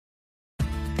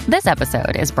This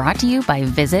episode is brought to you by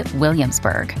Visit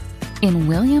Williamsburg. In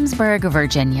Williamsburg,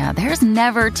 Virginia, there's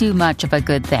never too much of a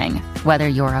good thing. Whether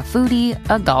you're a foodie,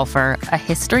 a golfer, a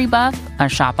history buff, a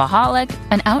shopaholic,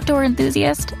 an outdoor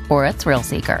enthusiast, or a thrill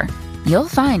seeker, you'll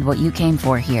find what you came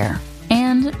for here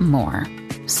and more.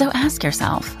 So ask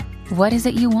yourself, what is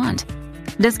it you want?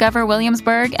 Discover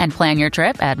Williamsburg and plan your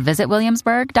trip at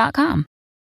visitwilliamsburg.com.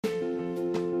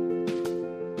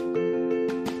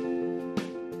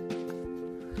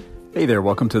 Hey there,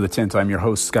 welcome to The Tint. I'm your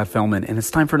host, Scott Fellman, and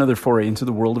it's time for another foray into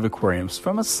the world of aquariums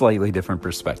from a slightly different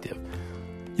perspective.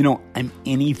 You know, I'm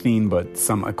anything but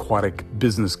some aquatic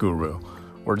business guru,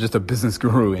 or just a business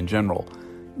guru in general.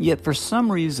 Yet for some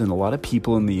reason, a lot of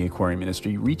people in the aquarium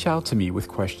industry reach out to me with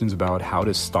questions about how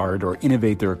to start or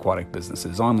innovate their aquatic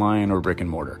businesses, online or brick and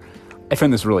mortar. I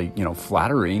find this really,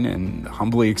 flattering and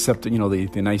humbly accept, the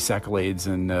nice accolades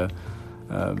and,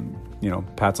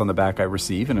 pats on the back I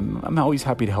receive, and I'm always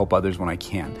happy to help others when I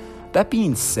can. That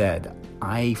being said,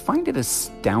 I find it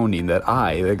astounding that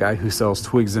I, the guy who sells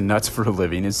twigs and nuts for a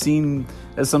living, is seen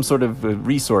as some sort of a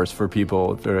resource for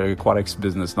people for aquatics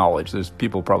business knowledge. There's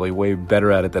people probably way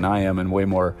better at it than I am and way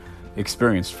more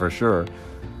experienced for sure.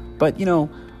 But,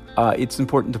 it's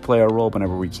important to play our role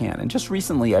whenever we can. And just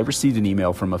recently, I received an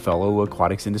email from a fellow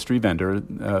aquatics industry vendor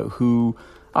who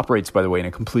operates, by the way, in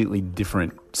a completely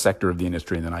different sector of the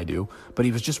industry than I do. But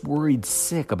he was just worried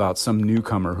sick about some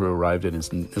newcomer who arrived in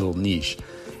his little niche.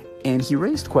 And he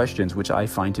raised questions which I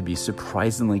find to be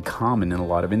surprisingly common in a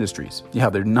lot of industries. Yeah,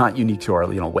 they're not unique to our,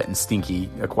 wet and stinky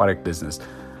aquatic business,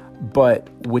 but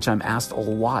which I'm asked a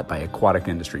lot by aquatic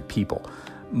industry people.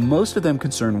 Most of them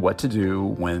concern what to do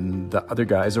when the other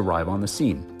guys arrive on the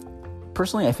scene.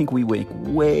 Personally, I think we make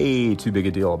way too big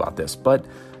a deal about this, but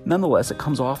nonetheless, it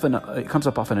comes up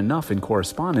often enough in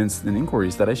correspondence and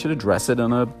inquiries that I should address it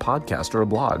on a podcast or a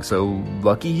blog. So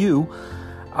lucky you.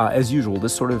 As usual,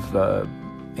 this sort of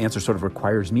answer sort of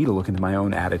requires me to look into my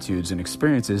own attitudes and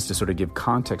experiences to sort of give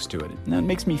context to it. And that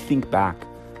makes me think back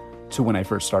to when I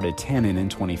first started Tannin in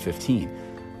 2015.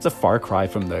 It's a far cry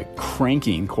from the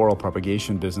cranking coral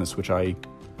propagation business, which I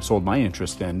sold my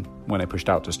interest in when I pushed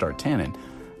out to start Tannin.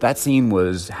 That scene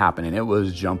was happening. It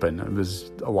was jumping. It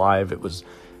was alive. It was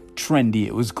trendy.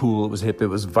 It was cool. It was hip. It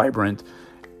was vibrant,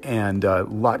 and a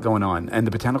lot going on. And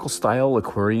the botanical style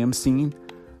aquarium scene,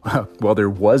 well, there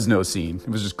was no scene. It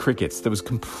was just crickets. That was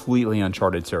completely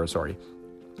uncharted territory.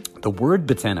 The word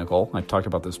botanical, I've talked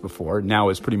about this before, now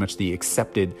is pretty much the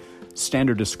accepted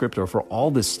standard descriptor for all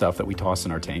this stuff that we toss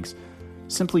in our tanks.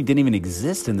 Simply didn't even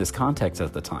exist in this context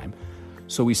at the time.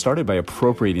 So we started by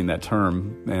appropriating that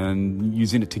term and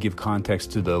using it to give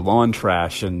context to the lawn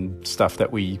trash and stuff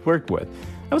that we worked with.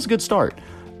 That was a good start.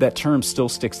 That term still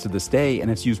sticks to this day,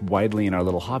 and it's used widely in our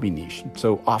little hobby niche.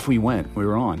 So off we went. We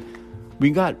were on.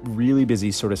 We got really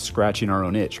busy sort of scratching our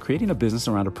own itch, creating a business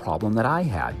around a problem that I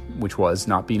had, which was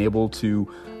not being able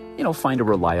to, find a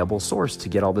reliable source to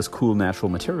get all this cool natural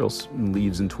materials,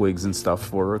 leaves and twigs and stuff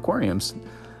for aquariums.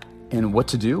 And what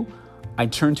to do? I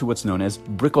turned to what's known as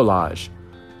bricolage.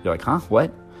 You're like, huh?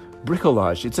 What?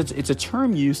 Bricolage. It's a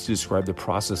term used to describe the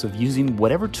process of using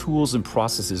whatever tools and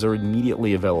processes are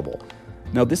immediately available.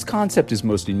 Now, this concept is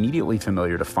most immediately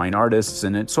familiar to fine artists,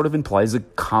 and it sort of implies a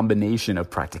combination of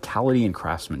practicality and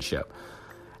craftsmanship.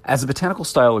 As a botanical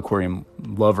style aquarium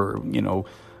lover,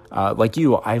 like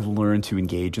you, I've learned to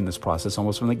engage in this process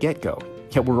almost from the get-go.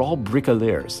 Yet we're all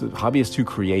bricoleurs, hobbyists who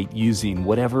create using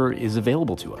whatever is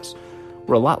available to us.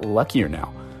 We're a lot luckier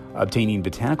now. Obtaining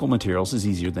botanical materials is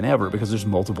easier than ever because there's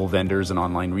multiple vendors and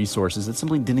online resources that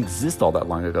simply didn't exist all that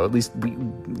long ago. At least,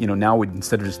 now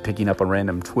instead of just picking up a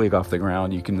random twig off the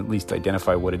ground, you can at least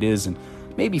identify what it is and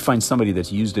maybe find somebody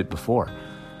that's used it before.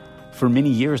 For many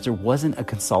years, there wasn't a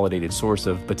consolidated source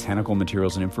of botanical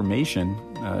materials and information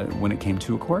when it came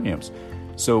to aquariums.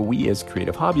 So we as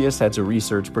creative hobbyists had to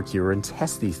research, procure, and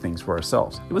test these things for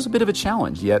ourselves. It was a bit of a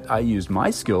challenge, yet I used my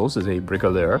skills as a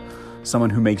bricoleur,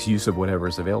 someone who makes use of whatever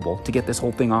is available, to get this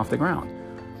whole thing off the ground.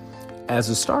 As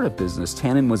a startup business,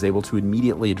 Tannin was able to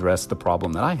immediately address the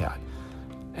problem that I had.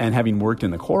 And having worked in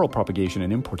the coral propagation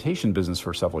and importation business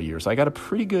for several years, I got a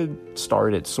pretty good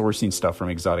start at sourcing stuff from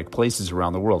exotic places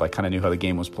around the world. I kind of knew how the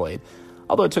game was played.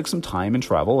 Although it took some time and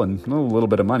travel and a little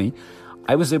bit of money,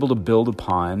 I was able to build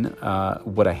upon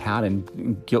what I had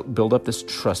and build up this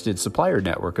trusted supplier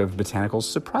network of botanicals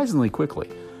surprisingly quickly.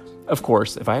 Of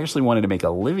course, if I actually wanted to make a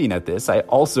living at this, I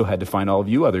also had to find all of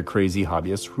you other crazy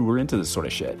hobbyists who were into this sort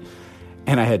of shit.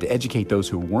 And I had to educate those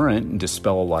who weren't and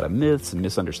dispel a lot of myths and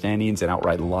misunderstandings and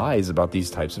outright lies about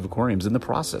these types of aquariums in the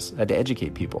process. I had to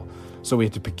educate people. So we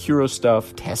had to procure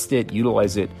stuff, test it,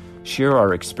 utilize it, share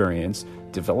our experience,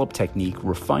 develop technique,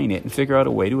 refine it, and figure out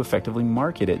a way to effectively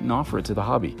market it and offer it to the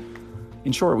hobby.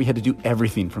 In short, we had to do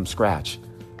everything from scratch.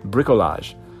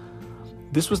 Bricolage.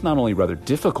 This was not only rather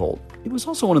difficult, it was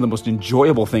also one of the most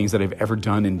enjoyable things that I've ever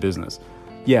done in business.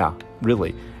 Yeah,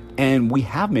 really. And we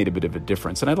have made a bit of a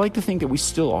difference, and I'd like to think that we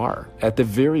still are. At the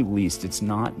very least, it's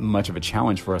not much of a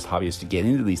challenge for us hobbyists to get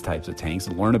into these types of tanks,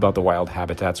 learn about the wild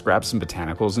habitats, grab some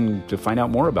botanicals, and to find out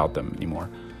more about them anymore.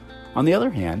 On the other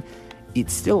hand,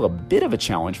 it's still a bit of a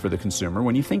challenge for the consumer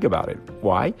when you think about it.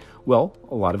 Why? Well,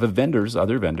 a lot of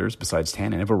other vendors besides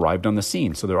Tannin have arrived on the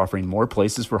scene, so they're offering more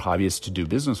places for hobbyists to do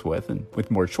business with, and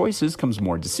with more choices comes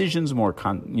more decisions, more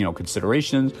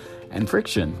considerations, and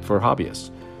friction for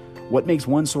hobbyists. What makes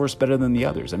one source better than the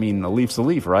others? I mean, a leaf's a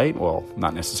leaf, right? Well,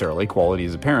 not necessarily. Quality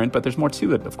is apparent, but there's more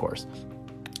to it, of course.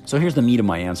 So here's the meat of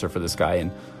my answer for this guy,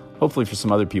 and hopefully for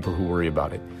some other people who worry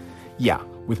about it. Yeah,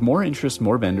 with more interest,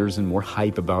 more vendors, and more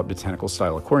hype about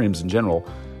botanical-style aquariums in general,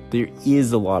 there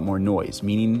is a lot more noise,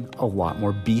 meaning a lot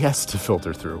more BS to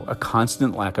filter through, a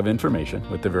constant lack of information,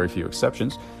 with the very few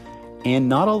exceptions, and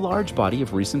not a large body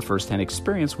of recent first-hand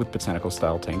experience with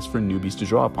botanical-style tanks for newbies to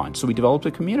draw upon. So we developed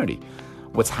a community.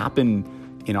 What's happened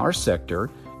in our sector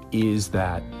is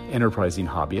that enterprising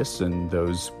hobbyists and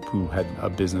those who had a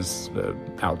business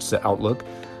outlook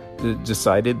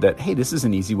decided that, hey, this is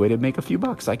an easy way to make a few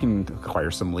bucks. I can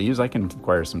acquire some leaves, I can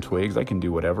acquire some twigs, I can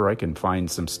do whatever. I can find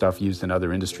some stuff used in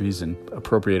other industries and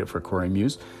appropriate it for aquarium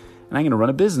use, and I'm going to run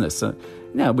a business.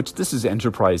 Which this is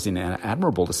enterprising and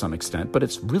admirable to some extent, but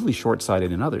it's really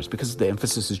short-sighted in others because the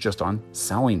emphasis is just on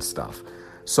selling stuff.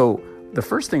 So the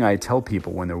first thing I tell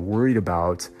people when they're worried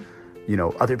about,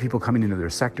 other people coming into their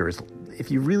sector is, if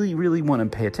you really, really want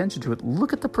to pay attention to it,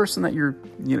 look at the person that you're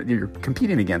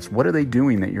competing against. What are they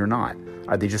doing that you're not?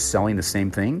 Are they just selling the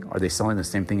same thing? Are they selling the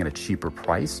same thing at a cheaper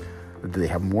price? Do they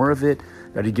have more of it?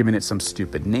 Are they giving it some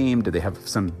stupid name? Do they have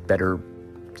some better,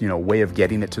 way of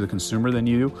getting it to the consumer than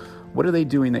you do? What are they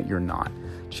doing that you're not?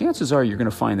 Chances are you're going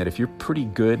to find that if you're pretty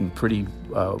good and pretty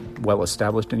well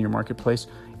established in your marketplace,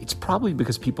 it's probably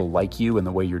because people like you and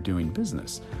the way you're doing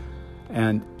business.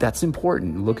 And that's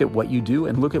important. Look at what you do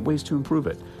and look at ways to improve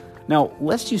it. Now,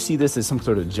 lest you see this as some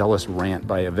sort of jealous rant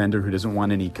by a vendor who doesn't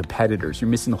want any competitors, you're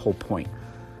missing the whole point.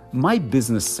 My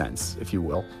business sense, if you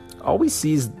will, always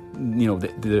sees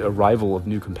the arrival of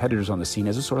new competitors on the scene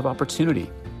as a sort of opportunity.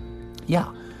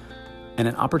 Yeah. And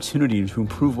an opportunity to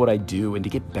improve what I do and to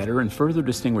get better and further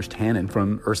distinguish Tannin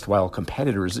from erstwhile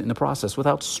competitors in the process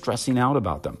without stressing out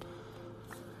about them.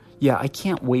 Yeah, I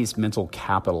can't waste mental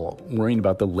capital worrying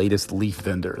about the latest leaf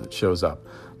vendor that shows up.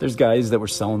 There's guys that were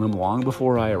selling them long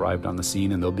before I arrived on the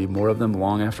scene, and there'll be more of them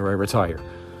long after I retire.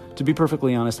 To be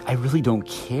perfectly honest, I really don't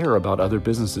care about other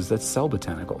businesses that sell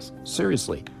botanicals.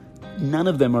 Seriously, none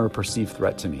of them are a perceived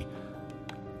threat to me.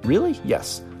 Really?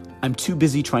 Yes. I'm too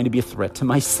busy trying to be a threat to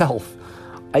myself.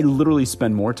 I literally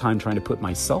spend more time trying to put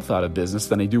myself out of business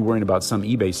than I do worrying about some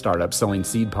eBay startup selling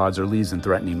seed pods or leaves and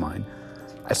threatening mine.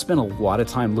 I spend a lot of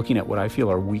time looking at what I feel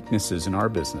are weaknesses in our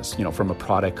business, from a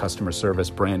product, customer service,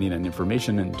 branding, and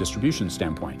information and distribution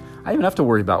standpoint. I don't even have to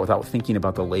worry about without thinking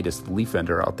about the latest leaf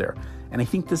vendor out there. And I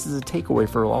think this is a takeaway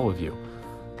for all of you.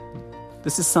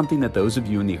 This is something that those of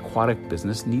you in the aquatic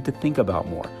business need to think about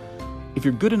more. If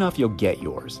you're good enough, you'll get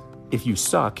yours. If you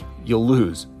suck, you'll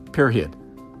lose. Period.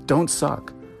 Don't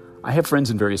suck. I have friends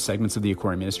in various segments of the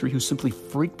aquarium industry who simply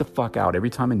freak the fuck out every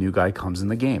time a new guy comes in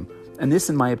the game. And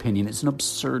this, in my opinion, is an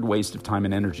absurd waste of time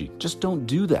and energy. Just don't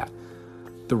do that.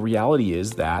 The reality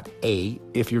is that, A,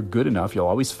 if you're good enough, you'll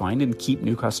always find and keep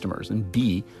new customers. And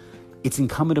B, it's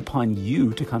incumbent upon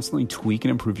you to constantly tweak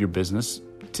and improve your business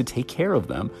to take care of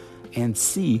them. And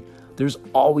C, there's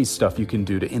always stuff you can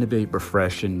do to innovate,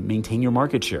 refresh, and maintain your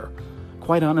market share.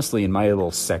 Quite honestly, in my little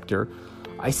sector,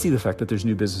 I see the fact that there's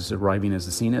new businesses arriving as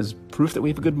the scene as proof that we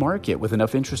have a good market with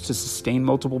enough interest to sustain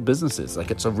multiple businesses.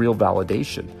 Like, it's a real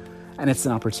validation. And it's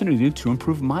an opportunity to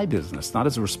improve my business, not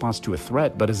as a response to a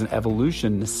threat, but as an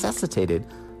evolution necessitated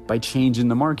by change in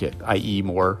the market, i.e.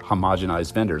 more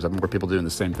homogenized vendors, more people doing the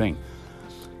same thing.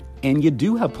 And you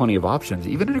do have plenty of options,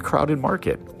 even in a crowded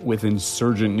market with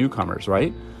insurgent newcomers,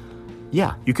 right?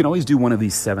 Yeah, you can always do one of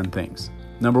these 7 things.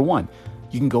 Number 1,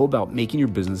 you can go about making your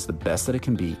business the best that it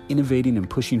can be, innovating and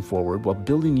pushing forward while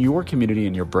building your community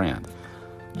and your brand.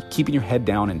 Keeping your head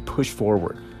down and push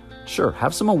forward. Sure,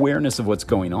 have some awareness of what's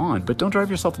going on, but don't drive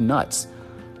yourself nuts.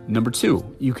 Number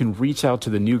 2, you can reach out to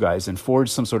the new guys and forge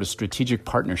some sort of strategic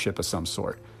partnership of some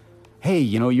sort. hey,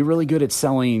 you're really good at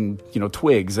selling,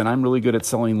 twigs, and I'm really good at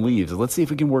selling leaves. Let's see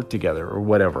if we can work together or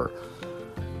whatever.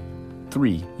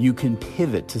 3, you can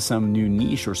pivot to some new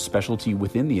niche or specialty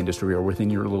within the industry or within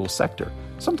your little sector.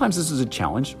 Sometimes this is a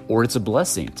challenge or it's a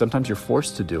blessing. Sometimes you're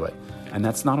forced to do it, and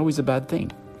that's not always a bad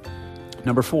thing.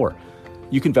 Number 4,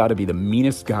 you can vow to be the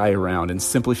meanest guy around and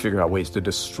simply figure out ways to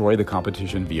destroy the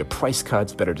competition via price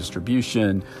cuts, better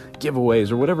distribution,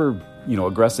 giveaways, or whatever,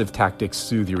 aggressive tactics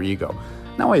soothe your ego.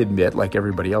 Now I admit, like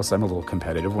everybody else, I'm a little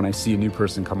competitive. When I see a new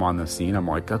person come on the scene, I'm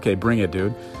like, okay, bring it,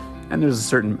 dude. And there's a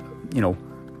certain,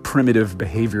 primitive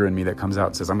behavior in me that comes out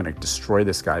and says, I'm going to destroy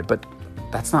this guy. But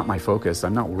that's not my focus.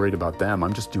 I'm not worried about them.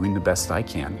 I'm just doing the best I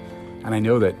can. And I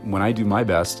know that when I do my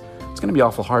best, it's going to be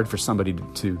awful hard for somebody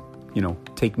to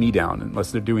take me down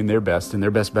unless they're doing their best, and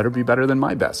their best better be better than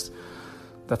my best.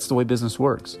 That's the way business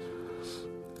works.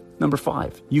 Number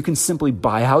 5, you can simply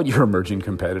buy out your emerging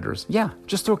competitors. Yeah,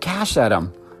 just throw cash at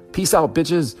them. Peace out,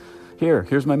 bitches.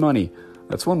 Here's my money.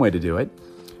 That's one way to do it.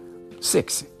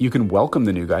 6, you can welcome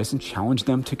the new guys and challenge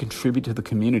them to contribute to the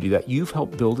community that you've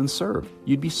helped build and serve.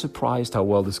 You'd be surprised how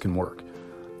well this can work.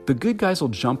 The good guys will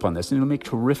jump on this and it'll make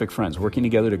terrific friends working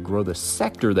together to grow the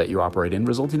sector that you operate in,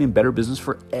 resulting in better business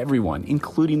for everyone,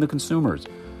 including the consumers.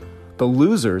 The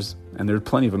losers, and there are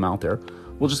plenty of them out there,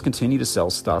 will just continue to sell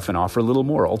stuff and offer a little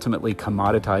more, ultimately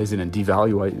commoditizing and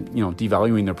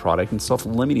devaluing their product and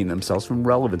self-limiting themselves from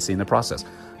relevancy in the process.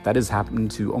 That has happened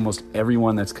to almost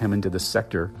everyone that's come into this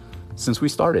sector since we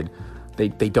started.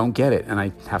 They don't get it, and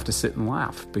I have to sit and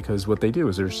laugh because what they do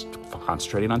is they're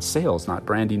concentrating on sales, not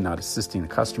branding, not assisting the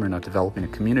customer, not developing a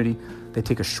community. They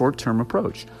take a short-term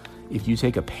approach. If you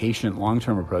take a patient,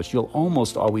 long-term approach, you'll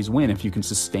almost always win if you can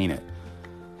sustain it.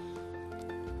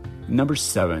 Number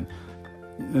 7,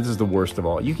 this is the worst of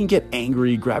all. You can get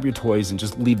angry, grab your toys, and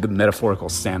just leave the metaphorical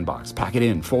sandbox. Pack it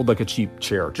in, fold like a cheap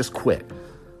chair, just quit.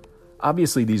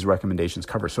 Obviously, these recommendations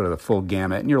cover sort of the full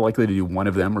gamut, and you're likely to do one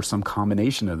of them or some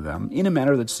combination of them in a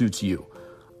manner that suits you.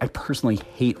 I personally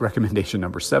hate recommendation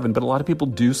number 7, but a lot of people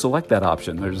do select that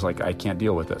option. They're just like, I can't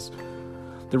deal with this.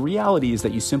 The reality is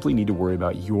that you simply need to worry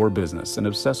about your business and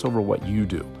obsess over what you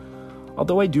do.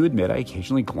 Although I do admit I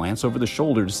occasionally glance over the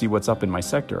shoulder to see what's up in my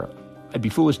sector, I'd be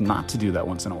foolish not to do that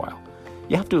once in a while.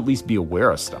 You have to at least be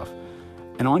aware of stuff.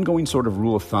 An ongoing sort of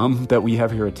rule of thumb that we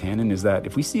have here at Tannen is that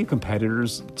if we see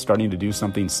competitors starting to do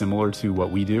something similar to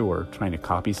what we do or trying to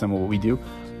copy some of what we do,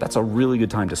 that's a really good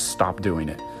time to stop doing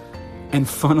it. And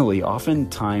funnily,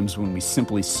 oftentimes when we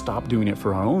simply stop doing it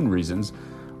for our own reasons,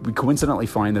 we coincidentally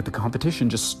find that the competition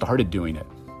just started doing it.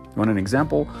 You want an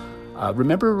example?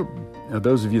 Remember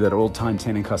those of you that are old-time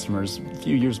Tannen customers, a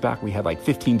few years back we had like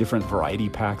 15 different variety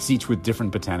packs, each with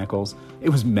different botanicals. It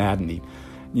was maddening.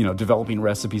 Developing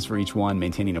recipes for each one,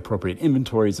 maintaining appropriate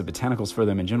inventories of botanicals for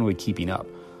them, and generally keeping up.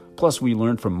 Plus, we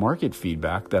learned from market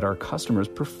feedback that our customers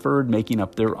preferred making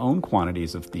up their own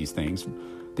quantities of these things.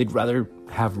 They'd rather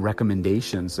have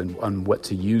recommendations on what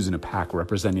to use in a pack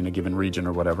representing a given region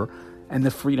or whatever, and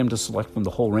the freedom to select from the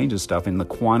whole range of stuff in the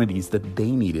quantities that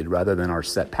they needed rather than our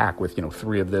set pack with,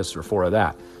 3 of this or 4 of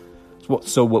that.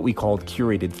 So what we called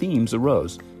curated themes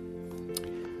arose.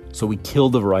 So we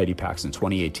killed the variety packs in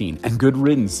 2018, and good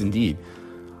riddance indeed.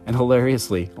 And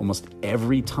hilariously, almost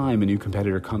every time a new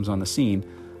competitor comes on the scene,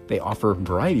 they offer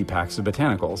variety packs of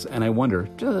botanicals. And I wonder,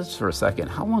 just for a second,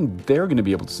 how long they're going to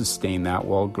be able to sustain that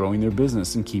while growing their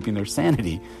business and keeping their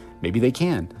sanity. Maybe they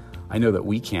can. I know that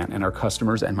we can't, and our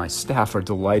customers and my staff are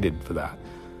delighted for that.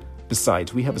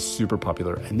 Besides, we have a super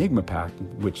popular Enigma pack,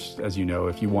 which, as you know,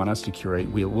 if you want us to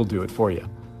curate, we'll do it for you.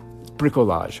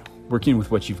 Bricolage, working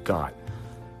with what you've got.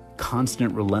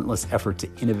 Constant, relentless effort to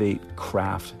innovate,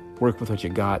 craft, work with what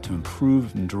you got to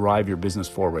improve and drive your business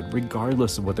forward,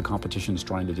 regardless of what the competition is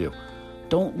trying to do.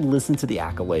 Don't listen to the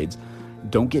accolades.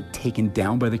 Don't get taken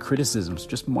down by the criticisms.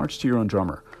 Just march to your own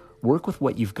drummer. Work with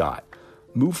what you've got.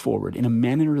 Move forward in a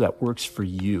manner that works for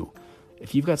you.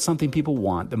 If you've got something people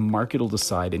want, the market will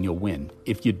decide and you'll win.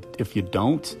 If you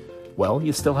don't, well,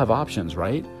 you still have options,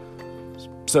 right?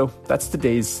 So that's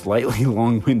today's slightly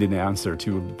long-winded answer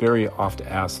to a very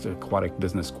oft-asked aquatic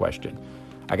business question.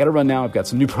 I got to run now. I've got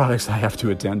some new products I have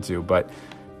to attend to, but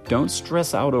don't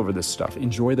stress out over this stuff.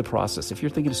 Enjoy the process. If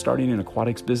you're thinking of starting an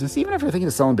aquatics business, even if you're thinking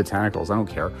of selling botanicals, I don't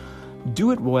care.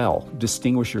 Do it well.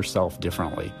 Distinguish yourself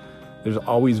differently. There's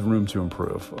always room to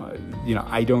improve.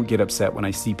 I don't get upset when I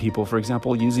see people, for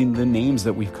example, using the names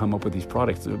that we've come up with these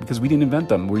products because we didn't invent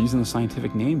them. We're using the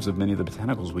scientific names of many of the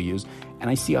botanicals we use. And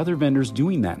I see other vendors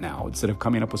doing that now instead of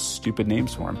coming up with stupid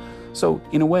names for them. So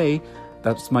in a way,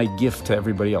 that's my gift to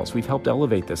everybody else. We've helped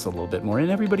elevate this a little bit more,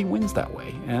 and everybody wins that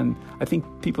way. And I think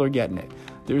people are getting it.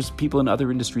 There's people in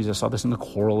other industries. I saw this in the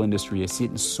coral industry. I see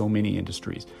it in so many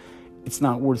industries. It's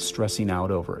not worth stressing out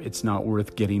over. It's not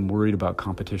worth getting worried about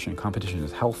competition. Competition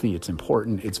is healthy. It's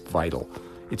important. It's vital.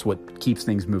 It's what keeps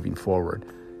things moving forward.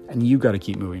 And you got to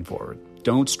keep moving forward.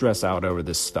 Don't stress out over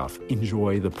this stuff.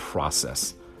 Enjoy the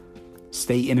process.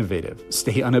 Stay innovative.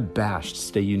 Stay unabashed.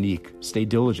 Stay unique. Stay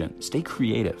diligent. Stay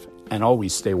creative. And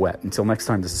always stay wet. Until next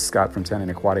time, this is Scott from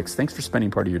Tennant Aquatics. Thanks for spending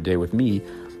part of your day with me.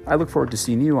 I look forward to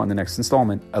seeing you on the next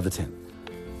installment of The Tint.